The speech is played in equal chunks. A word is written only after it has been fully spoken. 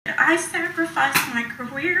I sacrificed my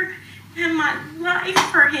career and my life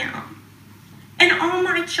for him and all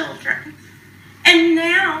my children. And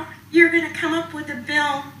now you're going to come up with a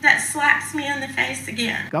bill that slaps me in the face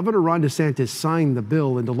again. Governor Ron DeSantis signed the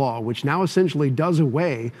bill into law, which now essentially does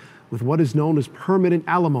away with what is known as permanent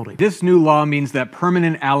alimony. This new law means that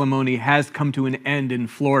permanent alimony has come to an end in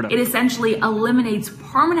Florida. It essentially eliminates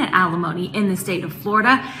permanent alimony in the state of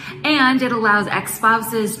Florida, and it allows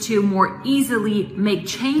ex-spouses to more easily make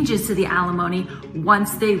changes to the alimony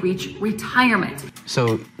once they reach retirement.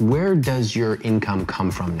 So where does your income come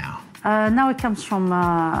from now? Now it comes from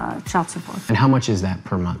child support. And how much is that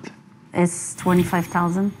per month? It's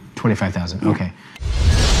 $25,000. $25,000, okay.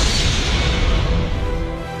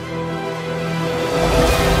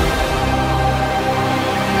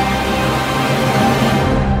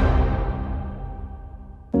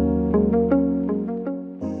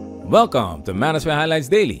 Welcome to Manosphere Highlights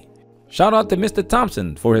Daily. Shout out to Mr.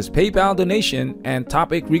 Thompson for his PayPal donation and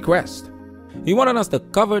topic request. He wanted us to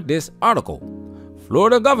cover this article.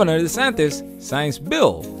 Florida Governor DeSantis signs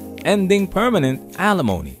bill ending permanent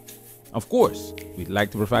alimony. Of course, we'd like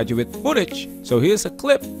to provide you with footage, so here's a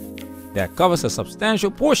clip that covers a substantial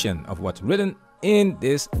portion of what's written in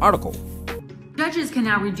this article. Judges can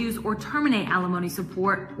now reduce or terminate alimony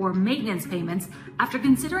support or maintenance payments after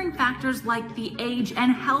considering factors like the age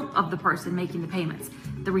and health of the person making the payments,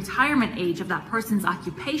 the retirement age of that person's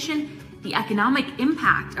occupation, the economic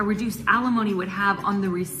impact a reduced alimony would have on the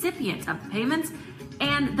recipient of the payments,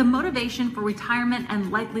 and the motivation for retirement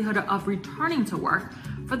and likelihood of returning to work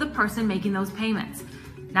for the person making those payments.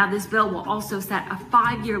 Now, this bill will also set a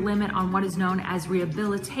 5-year limit on what is known as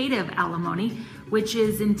rehabilitative alimony, which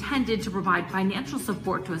is intended to provide financial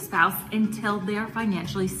support to a spouse until they are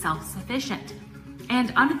financially self-sufficient.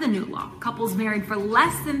 And under the new law, couples married for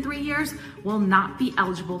less than 3 years will not be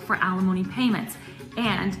eligible for alimony payments.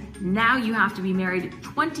 And now you have to be married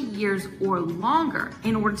 20 years or longer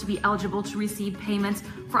in order to be eligible to receive payments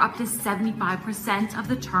for up to 75% of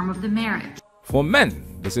the term of the marriage. For men,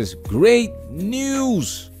 this is great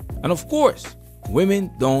news. And of course,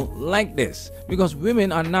 women don't like this because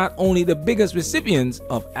women are not only the biggest recipients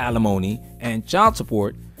of alimony and child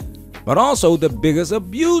support, but also the biggest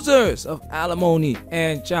abusers of alimony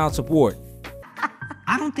and child support.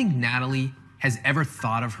 I don't think Natalie has ever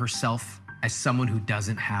thought of herself as someone who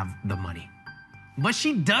doesn't have the money. But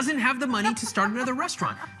she doesn't have the money to start another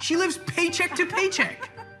restaurant. She lives paycheck to paycheck.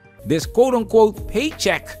 This quote-unquote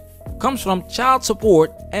paycheck comes from child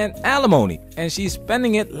support and alimony, and she's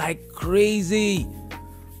spending it like crazy.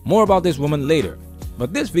 More about this woman later,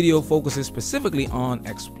 but this video focuses specifically on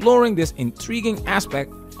exploring this intriguing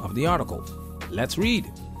aspect of the article. Let's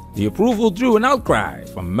read. The approval drew an outcry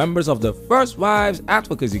from members of the First Wives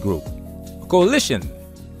Advocacy Group, a coalition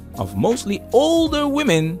of mostly older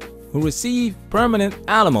women who receive permanent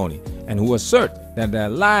alimony and who assert that their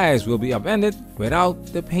lives will be upended without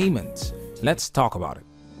the payments. Let's talk about it.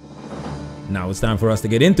 Now it's time for us to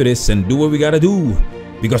get into this and do what we gotta do,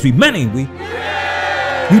 because we men, ain't we?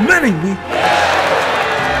 We men, ain't we?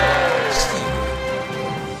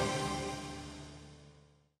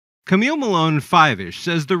 Camille Malone, 5-ish,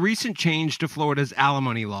 says the recent change to Florida's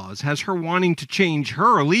alimony laws has her wanting to change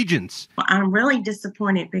her allegiance. Well, I'm really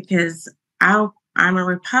disappointed because I'm a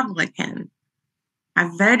Republican. I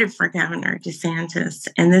voted for Governor DeSantis,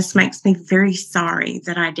 and this makes me very sorry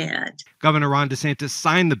that I did. Governor Ron DeSantis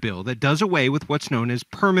signed the bill that does away with what's known as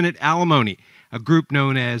permanent alimony. A group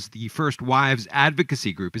known as the First Wives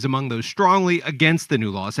Advocacy Group is among those strongly against the new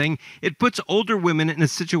law, saying it puts older women in a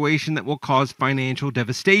situation that will cause financial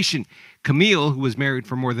devastation. Camille, who was married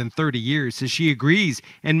for more than 30 years, says she agrees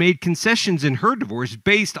and made concessions in her divorce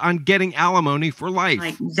based on getting alimony for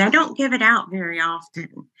life. They don't give it out very often.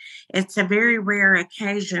 It's a very rare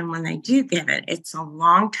occasion when they do give it. It's a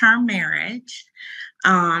long-term marriage.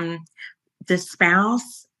 The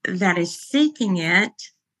spouse that is seeking it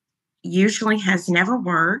usually has never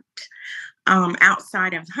worked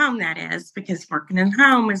outside of home, that is, because working in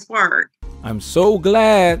home is work. I'm so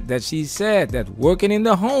glad that she said that working in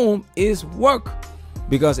the home is work,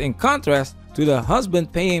 because in contrast to the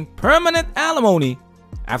husband paying permanent alimony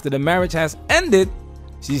after the marriage has ended,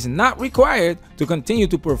 she's not required to continue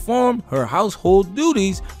to perform her household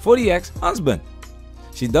duties for the ex-husband.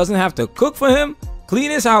 She doesn't have to cook for him, clean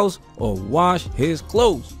his house, or wash his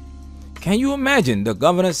clothes. Can you imagine the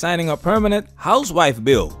governor signing a permanent housewife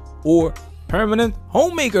bill or permanent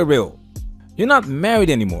homemaker bill? You're not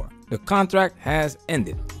married anymore. The contract has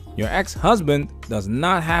ended. Your ex-husband does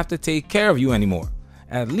not have to take care of you anymore,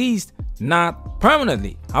 at least not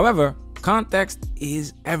permanently. However, context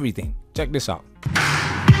is everything. Check this out.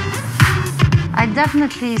 I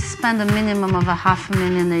definitely spend a minimum of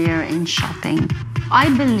 $500,000 a year in shopping. I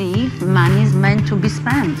believe money is meant to be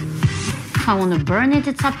spent. If I want to burn it,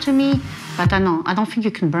 it's up to me. But I don't think you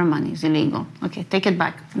can burn money. It's illegal. Okay, take it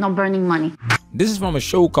back. Not burning money. This is from a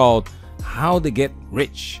show called How to Get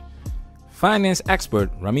Rich. Finance expert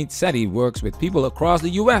Ramit Sethi works with people across the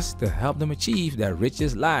US to help them achieve their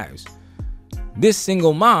richest lives. This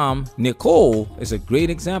single mom, Nicole, is a great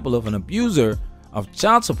example of an abuser of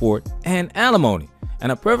child support and alimony,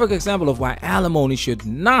 and a perfect example of why alimony should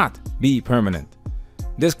not be permanent.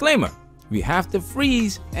 Disclaimer: we have to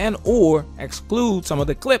freeze and or exclude some of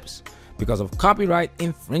the clips because of copyright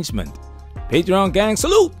infringement. Patreon gang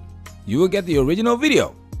salute! You will get the original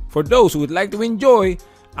video. For those who would like to enjoy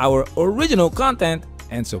our original content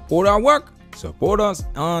and support our work, support us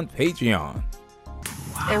on Patreon.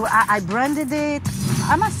 I branded it.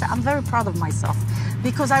 I must say, I'm very proud of myself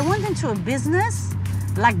because I went into a business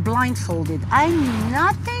like blindfolded. I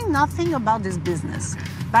knew nothing about this business.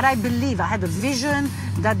 But I believe I had a vision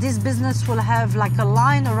that this business will have like a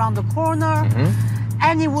line around the corner,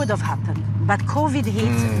 and it would have happened. But COVID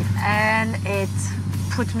hit and it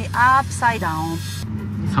put me upside down.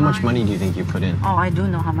 How much money do you think you put in? Oh, I do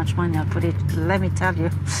know how much money I put in. Let me tell you.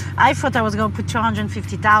 I thought I was going to put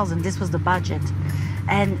 250,000. This was the budget.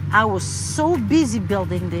 And I was so busy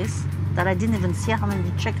building this that I didn't even see how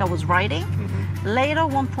many checks I was writing. Later,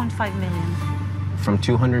 1.5 million. From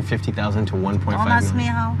 250,000 to 1.5 million. Don't ask me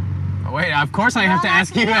how. Oh, wait, of course I have to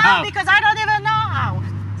ask you how. how. Because I don't even know how.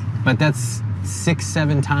 But that's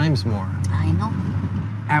 6-7 times more. I know.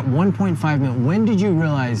 At 1.5 million, when did you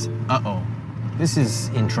realize, uh-oh, this is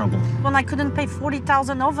in trouble? When I couldn't pay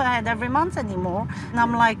 40,000 overhead every month anymore. And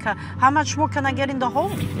I'm like, how much more can I get in the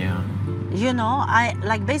hole? Yeah. You know,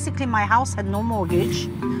 basically my house had no mortgage.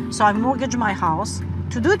 So I mortgaged my house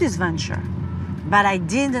to do this venture. But I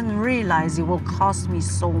didn't realize it will cost me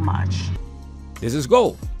so much. This is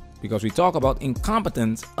gold because we talk about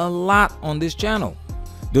incompetence a lot on this channel.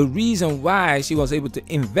 The reason why she was able to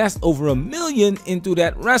invest over $1 million into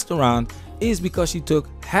that restaurant is because she took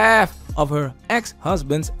half of her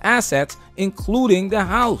ex-husband's assets, including the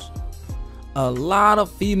house. A lot of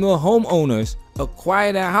female homeowners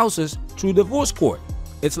acquire their houses through divorce court.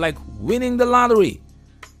 It's like winning the lottery.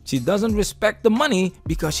 She doesn't respect the money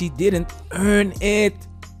because she didn't earn it.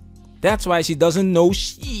 That's why she doesn't know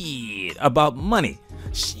shit about money,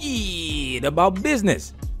 shit about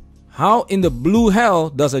business. How in the blue hell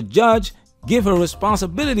does a judge give her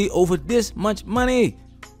responsibility over this much money?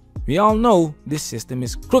 We all know this system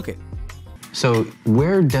is crooked. So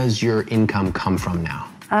where does your income come from now?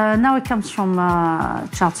 Now it comes from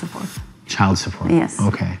child support. Child support? Yes.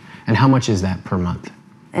 Okay. And how much is that per month?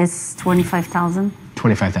 It's 25,000.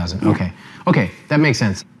 25,000, okay. Okay, that makes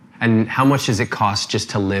sense. And how much does it cost just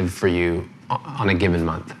to live for you on a given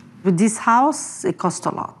month? With this house, it costs a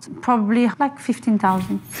lot. Probably like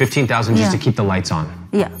 15,000. 15,000 just to keep the lights on?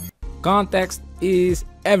 Yeah. Context is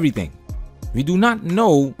everything. We do not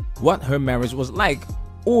know what her marriage was like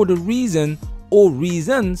or the reason or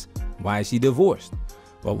reasons why she divorced.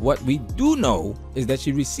 But what we do know is that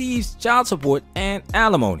she receives child support and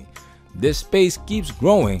alimony. This space keeps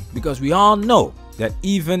growing because we all know that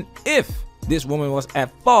even if this woman was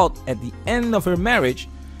at fault at the end of her marriage,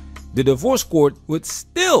 the divorce court would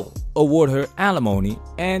still award her alimony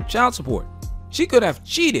and child support. She could have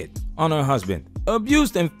cheated on her husband,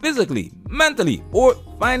 abused him physically, mentally, or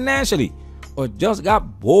financially, or just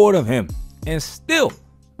got bored of him and still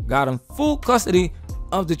got him full custody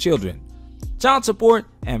of the children, child support,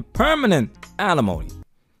 and permanent alimony.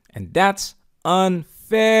 And that's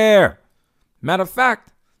unfair. Matter of fact,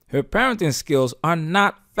 her parenting skills are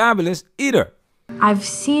not fabulous either. I've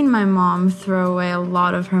seen my mom throw away a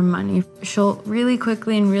lot of her money. She'll really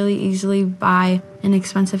quickly and really easily buy an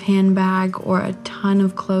expensive handbag or a ton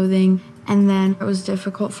of clothing, and then it was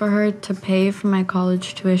difficult for her to pay for my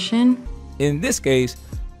college tuition. In this case,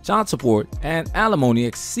 child support and alimony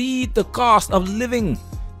exceed the cost of living.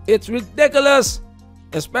 It's ridiculous,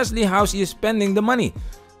 especially how she is spending the money.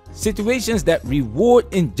 Situations that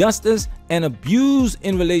reward injustice and abuse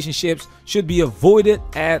in relationships should be avoided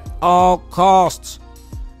at all costs.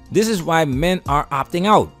 This is why men are opting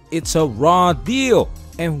out. It's a raw deal,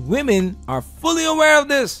 and women are fully aware of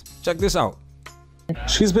this. Check this out.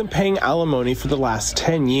 She's been paying alimony for the last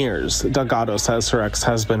 10 years. Delgado says her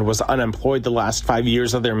ex-husband was unemployed the last 5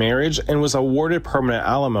 years of their marriage and was awarded permanent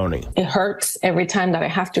alimony. It hurts every time that I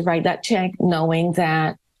have to write that check, knowing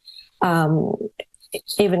that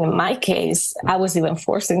even in my case, I was even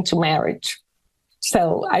forced into marriage.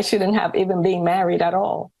 So I shouldn't have even been married at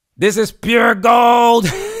all. This is pure gold.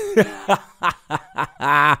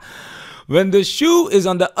 When the shoe is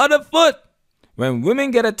on the other foot, when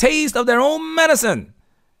women get a taste of their own medicine,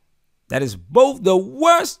 that is both the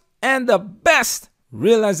worst and the best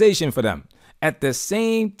realization for them at the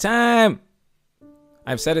same time.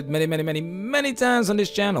 I've said it many times on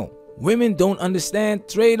this channel. Women don't understand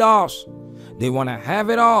trade-offs. They want to have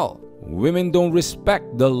it all. Women don't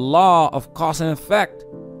respect the law of cause and effect.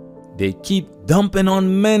 They keep dumping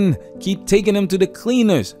on men, keep taking them to the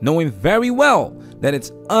cleaners, knowing very well that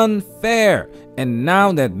it's unfair. And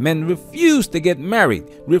now that men refuse to get married,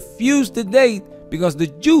 refuse to date because the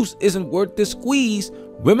juice isn't worth the squeeze,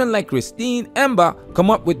 women like Christine Emba come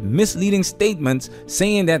up with misleading statements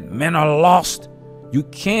saying that men are lost. You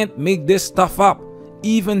can't make this stuff up.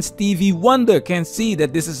 Even Stevie Wonder can see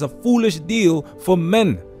that this is a foolish deal for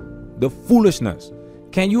men. The foolishness.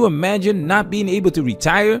 Can you imagine not being able to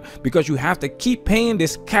retire because you have to keep paying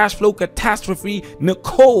this cash flow catastrophe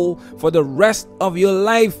Nicole for the rest of your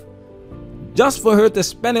life? Just for her to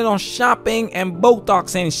spend it on shopping and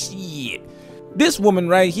Botox and shit. This woman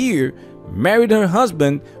right here married her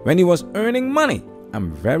husband when he was earning money.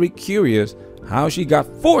 I'm very curious how she got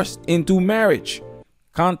forced into marriage.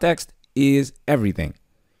 Context is everything.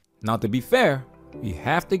 Now, to be fair, we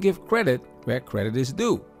have to give credit where credit is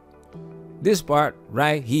due. This part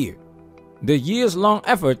right here. The years-long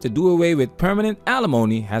effort to do away with permanent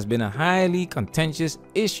alimony has been a highly contentious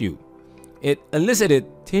issue. It elicited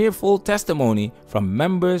tearful testimony from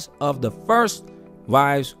members of the First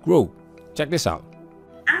Wives group. Check this out.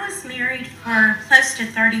 I was married for close to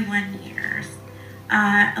 31 years.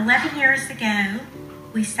 11 years ago,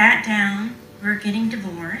 we sat down, we were getting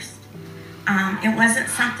divorced. It wasn't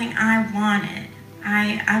something I wanted.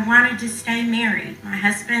 I wanted to stay married. My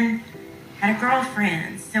husband had a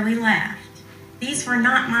girlfriend, so we left. These were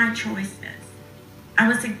not my choices. I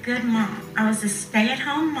was a good mom. I was a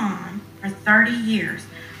stay-at-home mom for 30 years.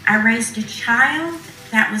 I raised a child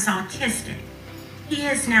that was autistic. He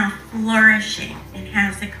is now flourishing and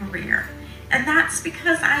has a career. And that's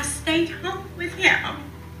because I stayed home with him.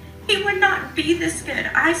 He would not be this good.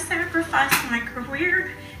 I sacrificed my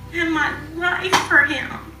career and my life for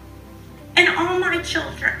him and all my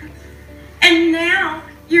children. And now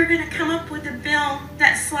you're going to come up with a bill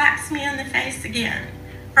that slaps me in the face again.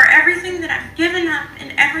 For everything that I've given up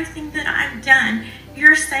and everything that I've done,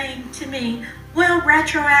 you're saying to me, well,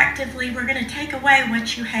 retroactively, we're going to take away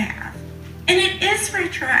what you have. And it is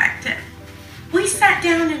retroactive. We sat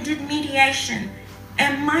down and did mediation,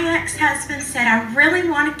 and my ex-husband said, I really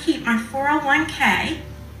want to keep my 401k,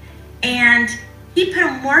 and he put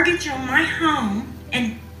a mortgage on my home,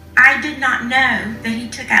 and I did not know that he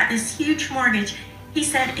took out this huge mortgage. He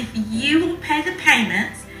said, if you will pay the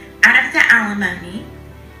payments out of the alimony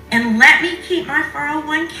and let me keep my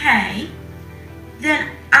 401k, then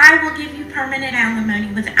I will give you permanent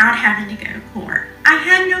alimony without having to go to court. I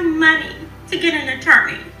had no money to get an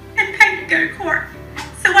attorney and pay to go to court.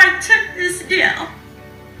 So I took this deal.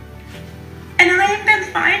 And I have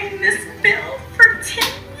been fighting this bill for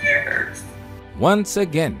 10 years. Once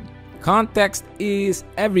again, context is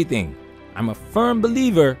everything. I'm a firm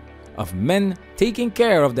believer of men taking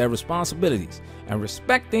care of their responsibilities and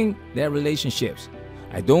respecting their relationships.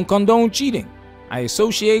 I don't condone cheating. I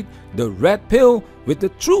associate the red pill with the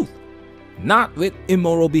truth, not with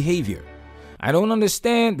immoral behavior. I don't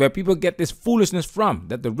understand where people get this foolishness from,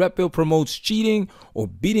 that the red pill promotes cheating or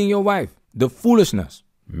beating your wife. The foolishness.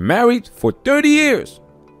 Married for 30 years.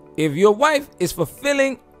 If your wife is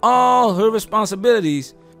fulfilling all her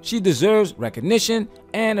responsibilities, she deserves recognition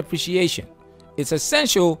and appreciation. It's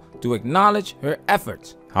essential to acknowledge her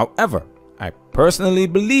efforts. However, I personally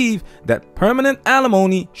believe that permanent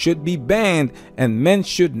alimony should be banned and men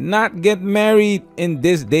should not get married in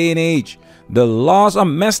this day and age. The laws are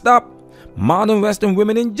messed up. Modern Western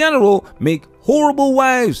women in general make horrible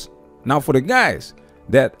wives. Now for the guys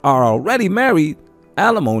that are already married,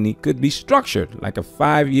 alimony could be structured like a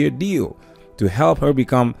 5-year deal to help her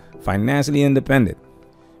become financially independent.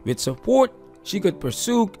 With support, she could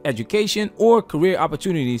pursue education or career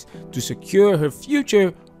opportunities to secure her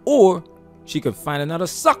future, or she could find another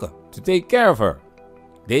sucker to take care of her.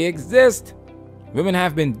 They exist. Women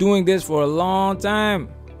have been doing this for a long time.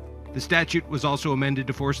 The statute was also amended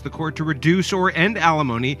to force the court to reduce or end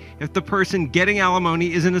alimony if the person getting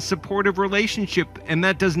alimony is in a supportive relationship, and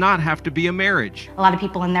that does not have to be a marriage. A lot of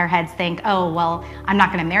people in their heads think, oh, well, I'm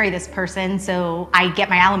not going to marry this person, so I get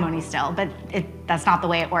my alimony still. But that's not the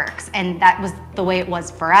way it works, and that was the way it was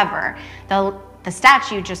forever. The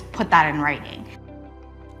statute just put that in writing.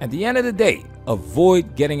 At the end of the day,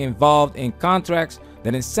 avoid getting involved in contracts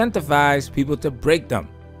that incentivize people to break them.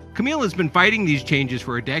 Camille has been fighting these changes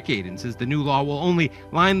for a decade and says the new law will only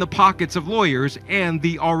line the pockets of lawyers and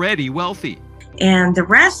the already wealthy. And the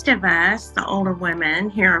rest of us, the older women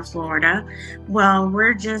here in Florida, well,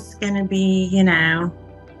 we're just going to be,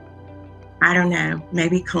 I don't know,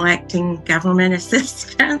 maybe collecting government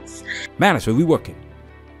assistance. Man, that's where we working.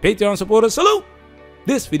 Patreon supporters, salute!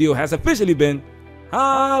 This video has officially been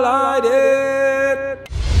highlighted.